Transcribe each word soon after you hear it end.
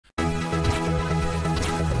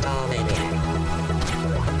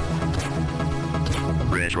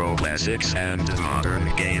retro classics and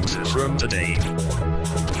modern games from today.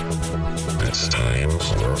 It's time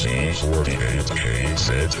for the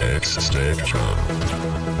 48KZX Spectrum.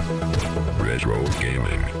 Retro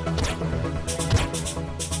Gaming.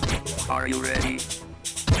 Are you ready?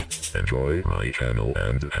 Enjoy my channel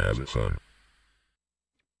and have fun.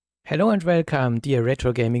 Hello and welcome, dear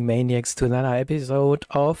Retro Gaming Maniacs, to another episode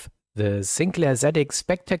of the Sinclair ZX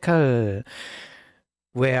Spectacle,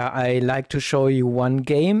 where I like to show you one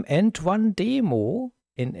game and one demo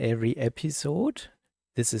in every episode.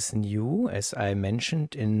 This is new, as I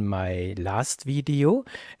mentioned in my last video,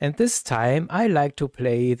 and this time I like to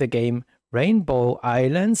play the game Rainbow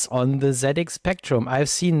Islands on the ZX Spectrum. I've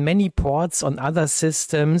seen many ports on other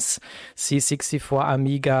systems, C64,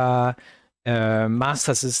 Amiga,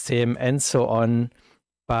 Master System, and so on.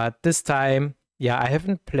 But this time, yeah, I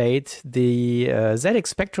haven't played the ZX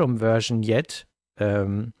Spectrum version yet,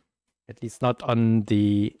 at least not on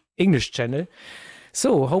the English channel.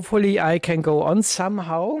 So hopefully I can go on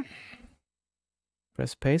somehow.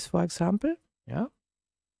 Press space, for example. Yeah.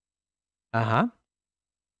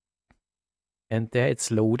 And there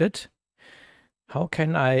it's loaded. How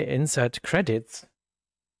can I insert credits?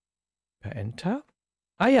 Enter.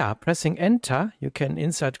 Ah yeah, pressing enter, you can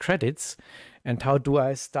insert credits. And how do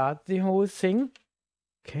I start the whole thing?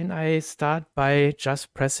 Can I start by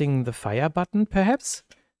just pressing the fire button, perhaps?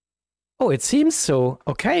 Oh, it seems so.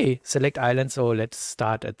 Okay, select island. So let's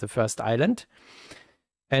start at the first island.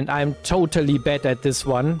 And I'm totally bad at this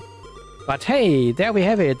one. But hey, there we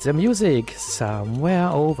have it. The music. Somewhere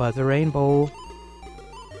over the rainbow.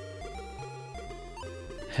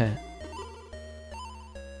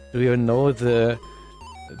 Do you know the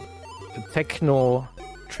techno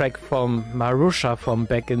track from Marusha from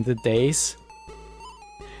back in the days?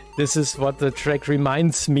 This is what the track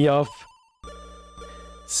reminds me of.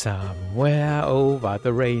 Somewhere over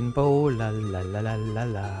the rainbow, la la la la la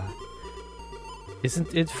la.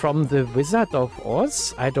 Isn't it from the Wizard of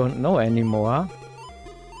Oz? I don't know anymore.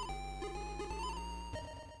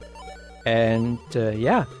 And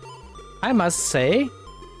yeah, I must say,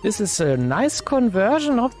 this is a nice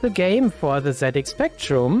conversion of the game for the ZX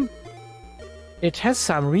Spectrum. It has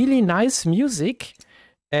some really nice music.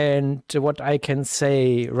 And what I can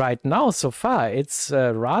say right now so far, it's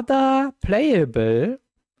rather playable.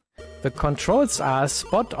 The controls are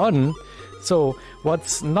spot on. So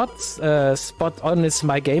what's not spot on is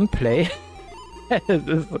my gameplay.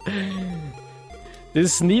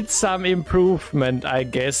 This needs some improvement, I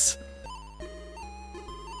guess.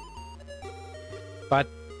 But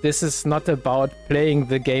this is not about playing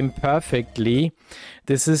the game perfectly.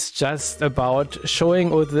 This is just about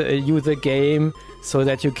showing you the game so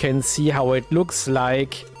that you can see how it looks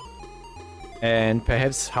like and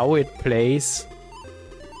perhaps how it plays,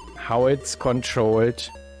 how it's controlled.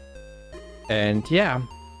 And yeah,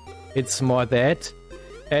 it's more that.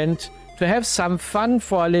 And to have some fun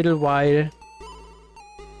for a little while,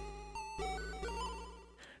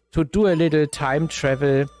 to do a little time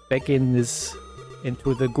travel back in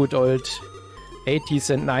into the good old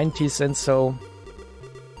 80s and 90s and so.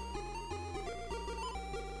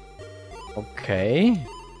 Okay.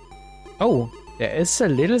 Oh, there is a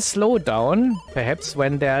little slowdown, perhaps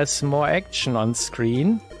when there's more action on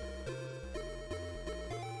screen.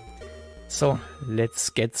 So, let's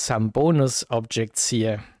get some bonus objects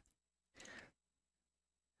here.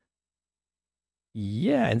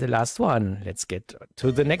 Yeah, and the last one. Let's get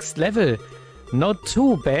to the next level. Not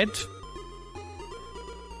too bad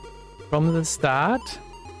from the start.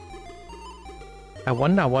 I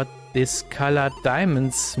wonder what these colored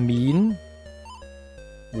diamonds mean.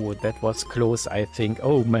 Oh, that was close, I think.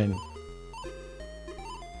 Oh, man.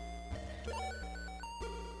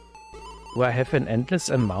 Do I have an endless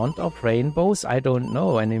amount of rainbows? I don't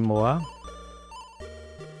know anymore.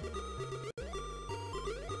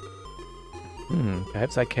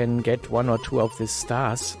 Perhaps I can get one or two of these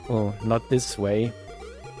stars. Oh, not this way.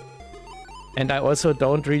 And I also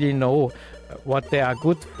don't really know what they are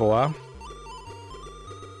good for.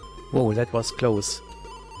 Whoa, that was close.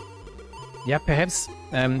 Yeah, perhaps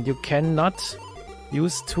you cannot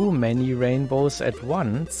use too many rainbows at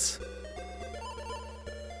once.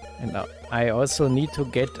 And I also need to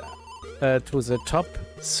get to the top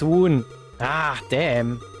soon. Ah,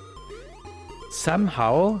 damn.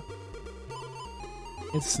 Somehow,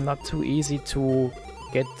 it's not too easy to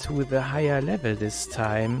get to the higher level this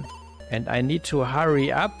time. And I need to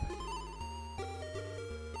hurry up.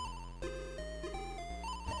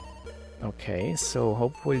 Okay, so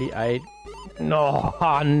hopefully No,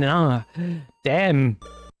 no. Damn.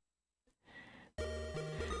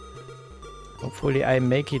 Hopefully I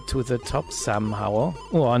make it to the top somehow.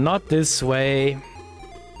 Or not this way.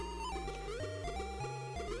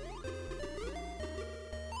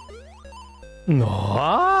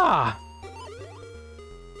 No!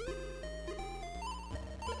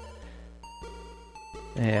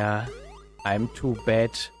 Yeah, I'm too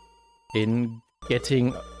bad in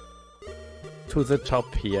getting to the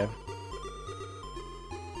top here.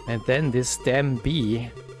 And then this damn bee.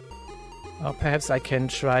 Or perhaps I can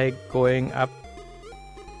try going up.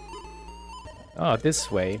 Oh,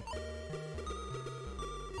 this way.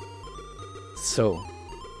 So.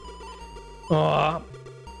 Oh.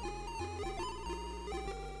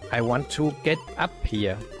 I want to get up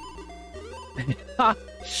here. Ah,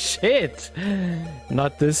 shit!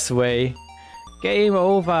 Not this way. Game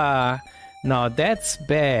over. Now that's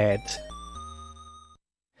bad.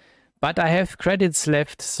 But I have credits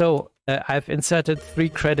left, so I've inserted 3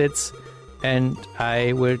 credits and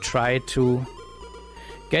I will try to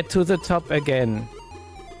get to the top again.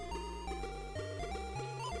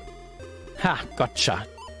 Ha! Gotcha!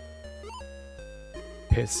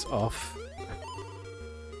 Piss off.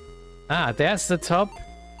 Ah, there's the top.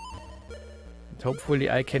 And hopefully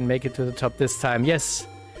I can make it to the top this time. Yes!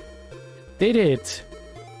 Did it!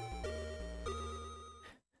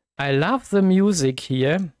 I love the music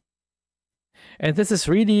here. And this is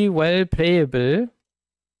really well playable.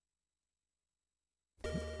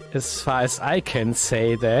 As far as I can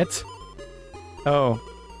say that. Oh.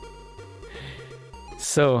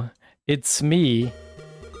 So, it's me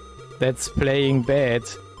that's playing bad.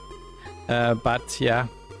 But yeah,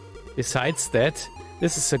 besides that,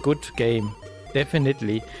 this is a good game.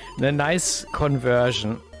 Definitely. And a nice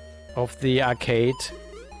conversion of the arcade.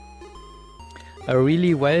 A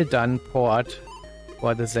really well done port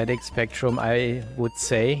for the ZX Spectrum, I would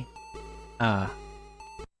say. Ah.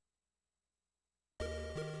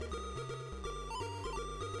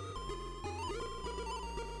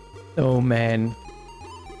 Oh man.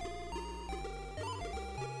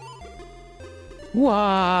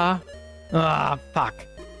 Wah! Ah, fuck.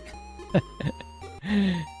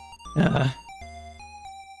 Ah.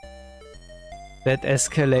 That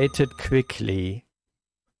escalated quickly.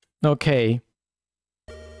 Okay.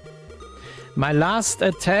 My last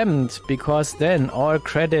attempt, because then all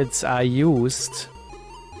credits are used.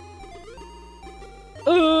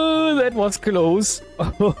 Oh, that was close.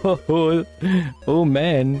 Oh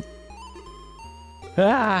man.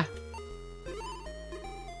 Ah.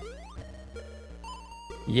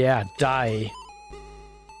 Yeah, die.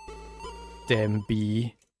 Damn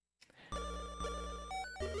bee.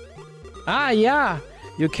 Ah, yeah.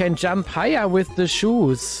 You can jump higher with the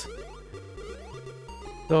shoes.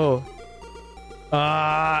 So.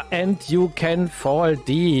 Ah, and you can fall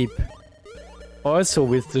deep. Also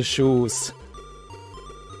with the shoes.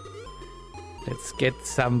 Let's get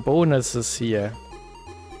some bonuses here.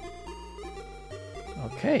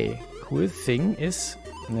 Okay, cool thing is,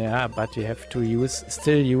 yeah, but you have to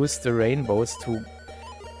still use the rainbows to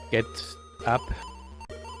get up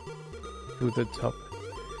to the top.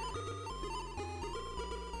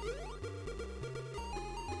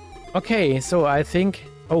 Okay, so I think,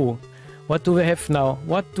 oh, what do we have now?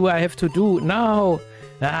 What do I have to do now?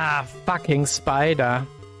 Ah, fucking spider.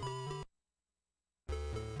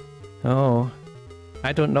 Oh,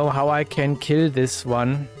 I don't know how I can kill this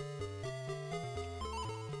one.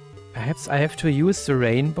 Perhaps I have to use the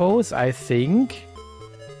rainbows, I think.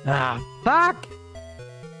 Ah, fuck!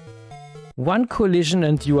 One collision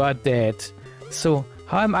and you are dead. So,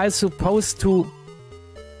 how am I supposed to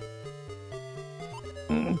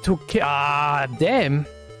kill? Ah, damn!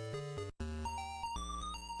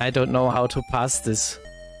 I don't know how to pass this.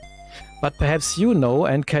 But perhaps you know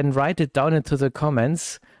and can write it down into the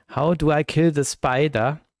comments. How do I kill the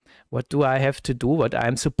spider? What do I have to do? What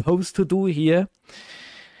I'm supposed to do here?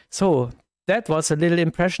 So, that was a little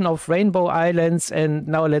impression of Rainbow Islands, and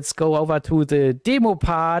now let's go over to the demo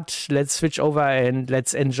part. Let's switch over and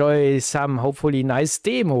let's enjoy some hopefully nice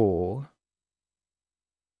demo.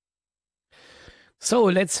 So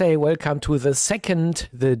let's say welcome to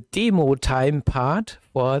the demo time part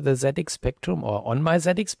for the ZX Spectrum, or on my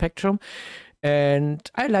ZX Spectrum.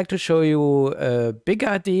 And I'd like to show you a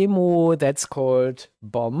bigger demo that's called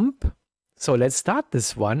Bomb. So let's start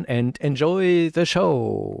this one and enjoy the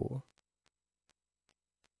show.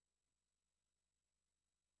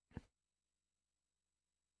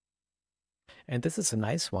 And this is a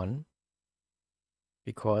nice one,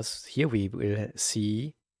 because here we will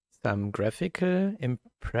see some graphical,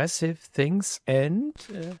 impressive things and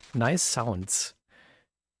nice sounds.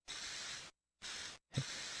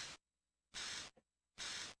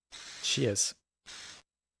 Cheers.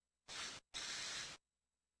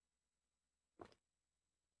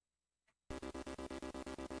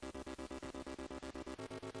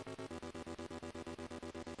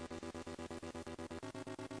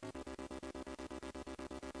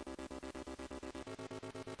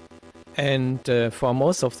 And for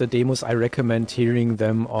most of the demos, I recommend hearing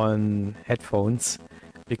them on headphones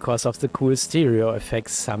because of the cool stereo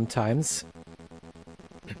effects sometimes.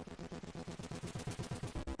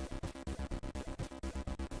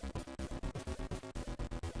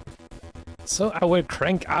 So I will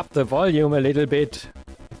crank up the volume a little bit.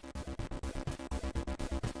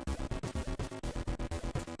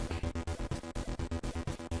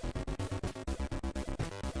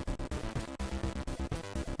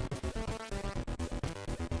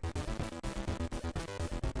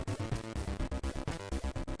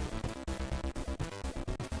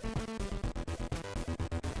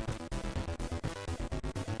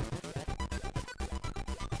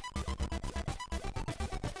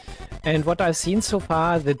 And what I've seen so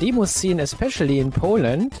far, the demo scene, especially in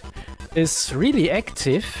Poland, is really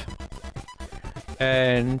active.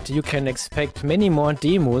 And you can expect many more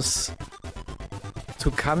demos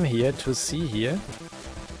to come here, to see here.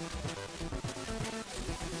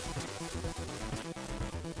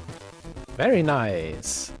 Very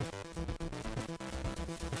nice.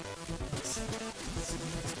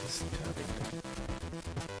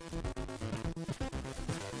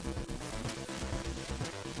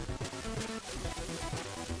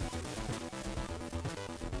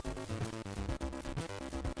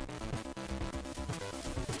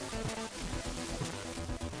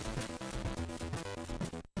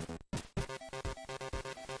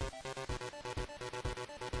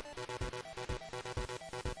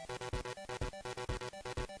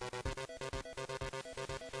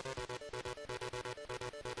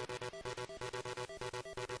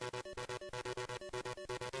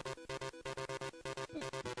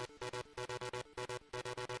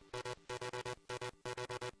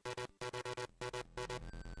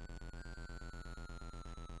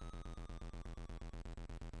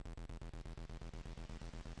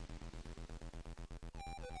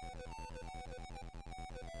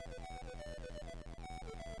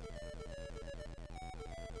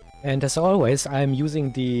 And as always, I'm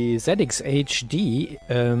using the ZX HD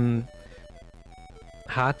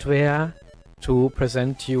hardware to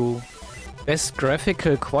present you best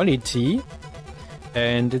graphical quality.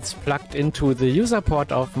 And it's plugged into the user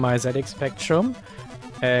port of my ZX Spectrum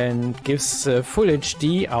and gives full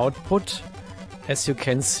HD output. As you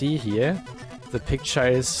can see here, the picture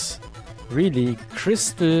is really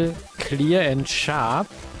crystal clear and sharp.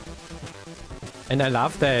 And I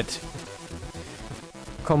love that.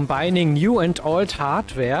 Combining new and old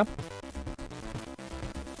hardware.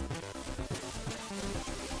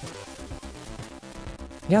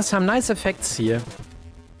 Yeah, some nice effects here.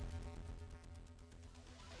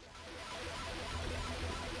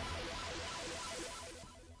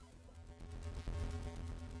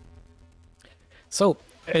 So,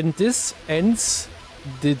 and this ends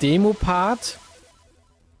the demo part.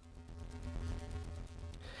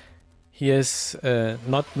 Here's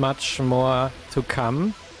not much more to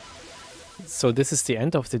come. So this is the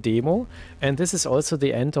end of the demo. And this is also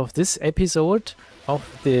the end of this episode of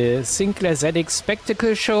the Sinclair ZX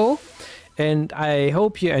Spectacle Show. And I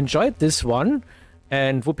hope you enjoyed this one.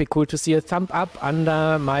 And would be cool to see a thumb up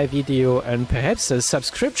under my video and perhaps a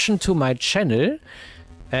subscription to my channel.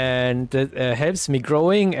 And that helps me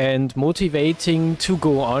growing and motivating to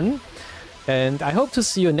go on. And I hope to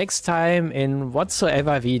see you next time in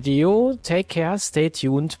whatsoever video. Take care, stay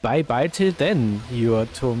tuned, bye bye till then, your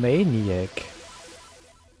Tomaniac.